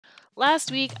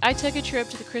Last week, I took a trip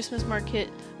to the Christmas market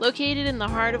located in the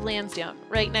heart of Lansdowne,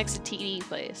 right next to TD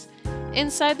Place.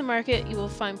 Inside the market, you will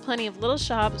find plenty of little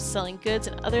shops selling goods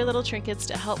and other little trinkets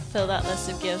to help fill that list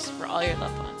of gifts for all your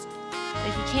loved ones. And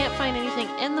if you can't find anything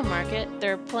in the market,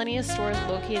 there are plenty of stores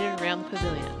located around the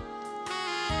pavilion.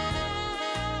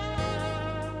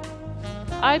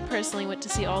 I personally went to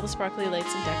see all the sparkly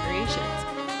lights and decorations,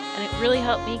 and it really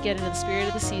helped me get into the spirit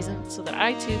of the season so that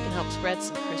I too can help spread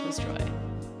some Christmas joy.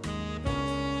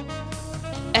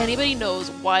 Anybody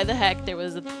knows why the heck there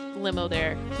was a limo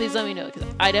there, please let me know, because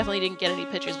I definitely didn't get any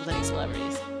pictures with any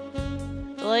celebrities.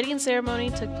 The lighting ceremony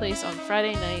took place on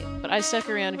Friday night, but I stuck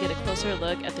around to get a closer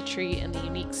look at the tree and the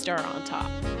unique star on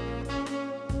top.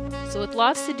 So with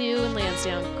lots to do in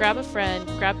Lansdowne, grab a friend,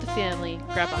 grab the family,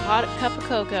 grab a hot cup of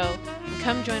cocoa, and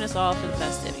come join us all for the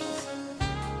festivities.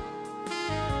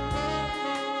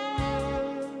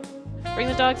 Bring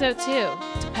the dogs out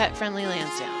too, to pet-friendly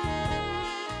Lansdowne.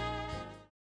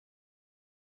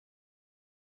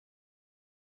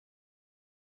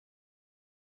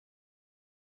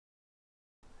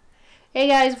 Hey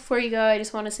guys, before you go, I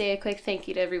just want to say a quick thank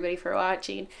you to everybody for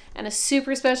watching, and a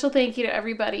super special thank you to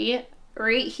everybody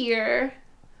right here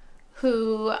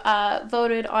who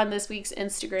voted on this week's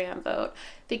Instagram vote.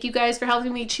 Thank you guys for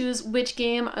helping me choose which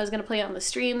game I was going to play on the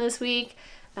stream this week,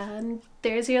 and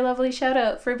there's your lovely shout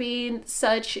out for being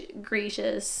such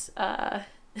gracious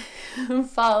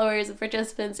followers and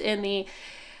participants in the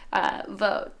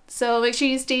vote. So make sure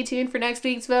you stay tuned for next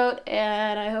week's vote,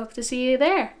 and I hope to see you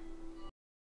there.